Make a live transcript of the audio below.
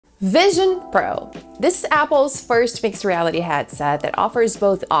Vision Pro. This is Apple's first mixed reality headset that offers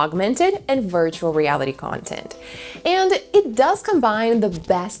both augmented and virtual reality content. And it does combine the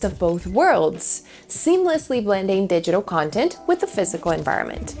best of both worlds, seamlessly blending digital content with the physical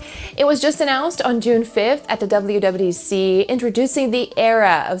environment. It was just announced on June 5th at the WWDC, introducing the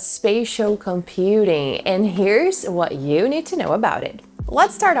era of spatial computing. And here's what you need to know about it.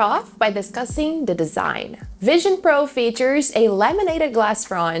 Let's start off by discussing the design. Vision Pro features a laminated glass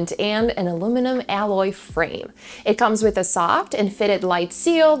front and an aluminum alloy frame. It comes with a soft and fitted light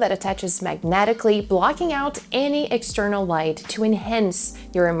seal that attaches magnetically, blocking out any external light to enhance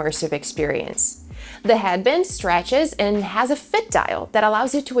your immersive experience. The headband stretches and has a fit dial that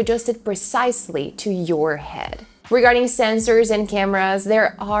allows you to adjust it precisely to your head. Regarding sensors and cameras,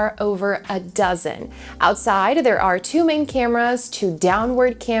 there are over a dozen. Outside, there are two main cameras, two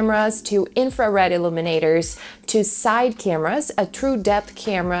downward cameras, two infrared illuminators, two side cameras, a true depth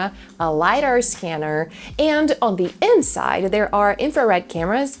camera, a LiDAR scanner, and on the inside, there are infrared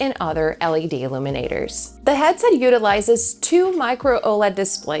cameras and other LED illuminators. The headset utilizes two micro OLED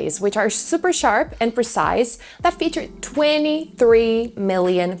displays, which are super sharp and precise, that feature 23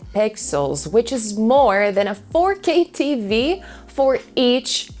 million pixels, which is more than a 4K TV for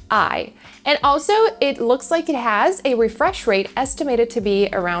each eye. And also, it looks like it has a refresh rate estimated to be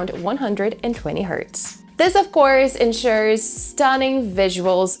around 120 Hz. This, of course, ensures stunning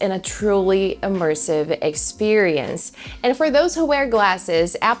visuals and a truly immersive experience. And for those who wear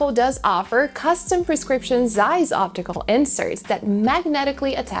glasses, Apple does offer custom prescription Zeiss optical inserts that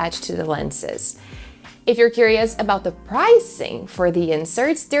magnetically attach to the lenses. If you're curious about the pricing for the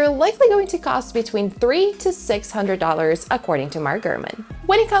inserts, they're likely going to cost between $300 to $600 according to Mark Gurman.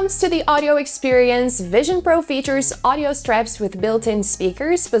 When it comes to the audio experience, Vision Pro features audio straps with built-in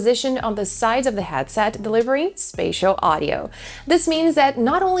speakers positioned on the sides of the headset, delivering spatial audio. This means that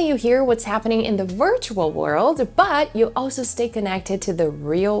not only you hear what's happening in the virtual world, but you also stay connected to the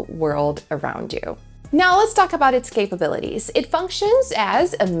real world around you. Now let's talk about its capabilities. It functions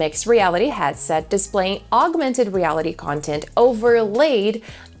as a mixed reality headset displaying augmented reality content overlaid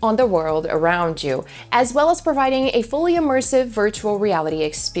on the world around you, as well as providing a fully immersive virtual reality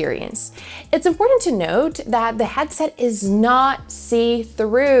experience. It's important to note that the headset is not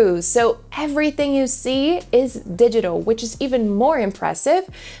see-through, so everything you see is digital, which is even more impressive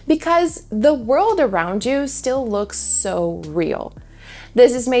because the world around you still looks so real.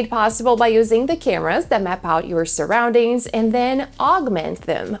 This is made possible by using the cameras that map out your surroundings and then augment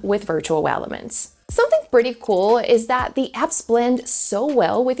them with virtual elements. Something pretty cool is that the apps blend so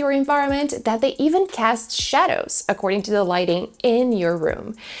well with your environment that they even cast shadows according to the lighting in your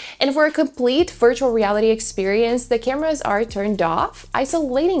room. And for a complete virtual reality experience, the cameras are turned off,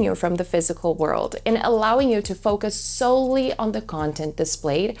 isolating you from the physical world and allowing you to focus solely on the content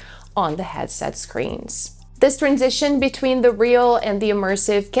displayed on the headset screens. This transition between the real and the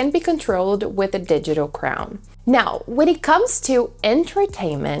immersive can be controlled with a digital crown. Now, when it comes to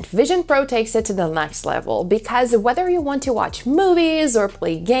entertainment, Vision Pro takes it to the next level because whether you want to watch movies or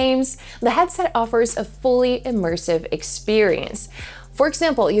play games, the headset offers a fully immersive experience. For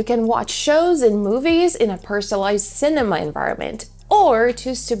example, you can watch shows and movies in a personalized cinema environment, or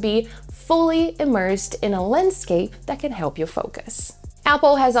choose to be fully immersed in a landscape that can help you focus.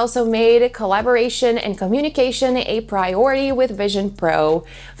 Apple has also made collaboration and communication a priority with Vision Pro.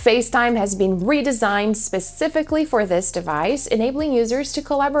 FaceTime has been redesigned specifically for this device, enabling users to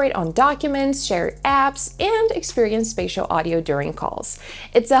collaborate on documents, share apps, and experience spatial audio during calls.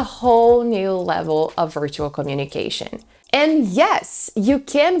 It's a whole new level of virtual communication. And yes, you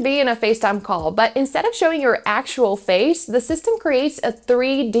can be in a FaceTime call, but instead of showing your actual face, the system creates a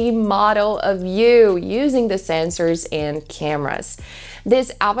 3D model of you using the sensors and cameras.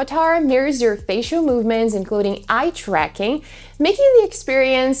 This avatar mirrors your facial movements, including eye tracking, making the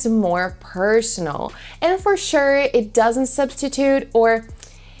experience more personal. And for sure, it doesn't substitute or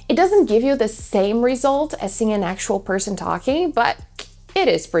it doesn't give you the same result as seeing an actual person talking, but it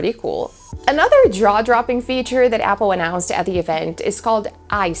is pretty cool. Another jaw-dropping feature that Apple announced at the event is called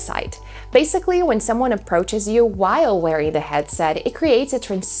Eyesight. Basically, when someone approaches you while wearing the headset, it creates a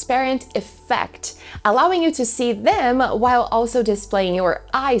transparent effect, allowing you to see them while also displaying your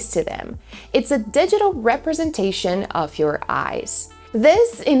eyes to them. It's a digital representation of your eyes.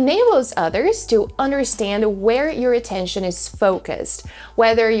 This enables others to understand where your attention is focused,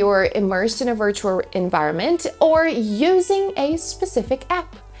 whether you're immersed in a virtual environment or using a specific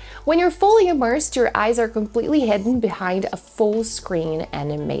app. When you're fully immersed, your eyes are completely hidden behind a full screen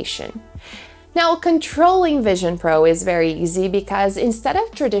animation. Now, controlling Vision Pro is very easy because instead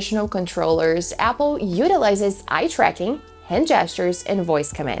of traditional controllers, Apple utilizes eye tracking, hand gestures, and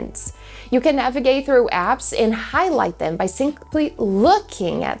voice commands. You can navigate through apps and highlight them by simply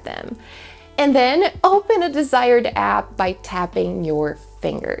looking at them, and then open a desired app by tapping your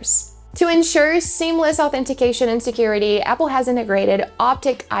fingers. To ensure seamless authentication and security, Apple has integrated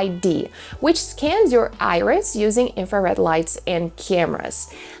Optic ID, which scans your iris using infrared lights and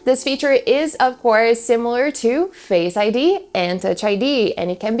cameras. This feature is, of course, similar to Face ID and Touch ID, and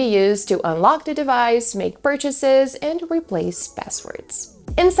it can be used to unlock the device, make purchases, and replace passwords.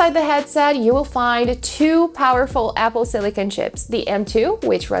 Inside the headset, you will find two powerful Apple Silicon chips, the M2,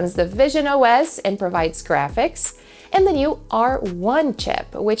 which runs the Vision OS and provides graphics, and the new R1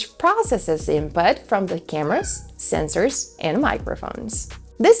 chip, which processes input from the cameras, sensors, and microphones.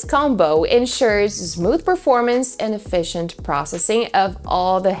 This combo ensures smooth performance and efficient processing of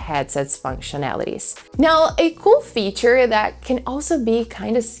all the headset's functionalities. Now, a cool feature that can also be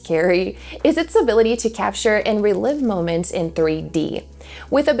kind of scary is its ability to capture and relive moments in 3D.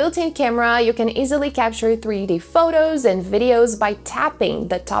 With a built-in camera, you can easily capture 3D photos and videos by tapping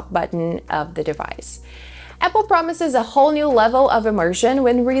the top button of the device. Apple promises a whole new level of immersion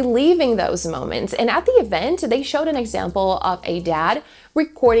when reliving those moments, and at the event, they showed an example of a dad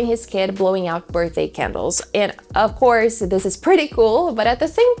recording his kid blowing out birthday candles. And of course, this is pretty cool, but at the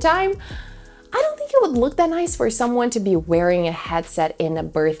same time, I don't think it would look that nice for someone to be wearing a headset in a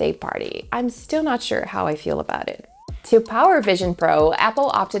birthday party. I'm still not sure how I feel about it. To power Vision Pro, Apple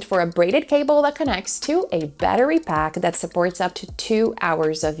opted for a braided cable that connects to a battery pack that supports up to 2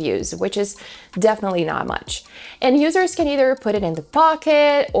 hours of use, which is definitely not much. And users can either put it in the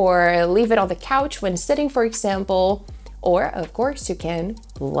pocket or leave it on the couch when sitting, for example, or of course you can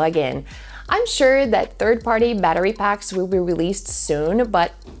plug in. I'm sure that third-party battery packs will be released soon,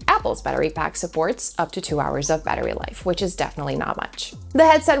 but Apple's battery pack supports up to 2 hours of battery life, which is definitely not much. The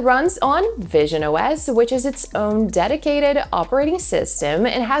headset runs on Vision OS, which is its own dedicated operating system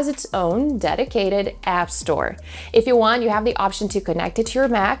and has its own dedicated app store. If you want, you have the option to connect it to your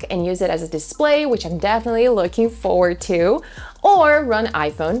Mac and use it as a display, which I'm definitely looking forward to, or run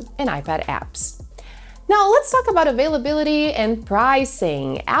iPhone and iPad apps. Now let's talk about availability and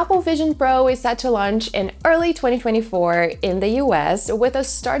pricing. Apple Vision Pro is set to launch in early 2024 in the US with a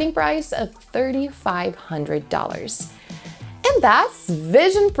starting price of $3,500. And that's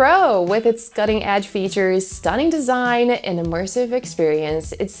Vision Pro. With its cutting-edge features, stunning design, and immersive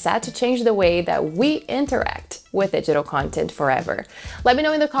experience, it's set to change the way that we interact with digital content forever. Let me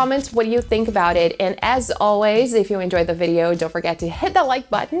know in the comments what you think about it, and as always, if you enjoyed the video, don't forget to hit that like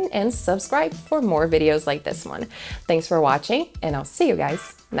button and subscribe for more videos like this one. Thanks for watching, and I'll see you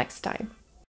guys next time.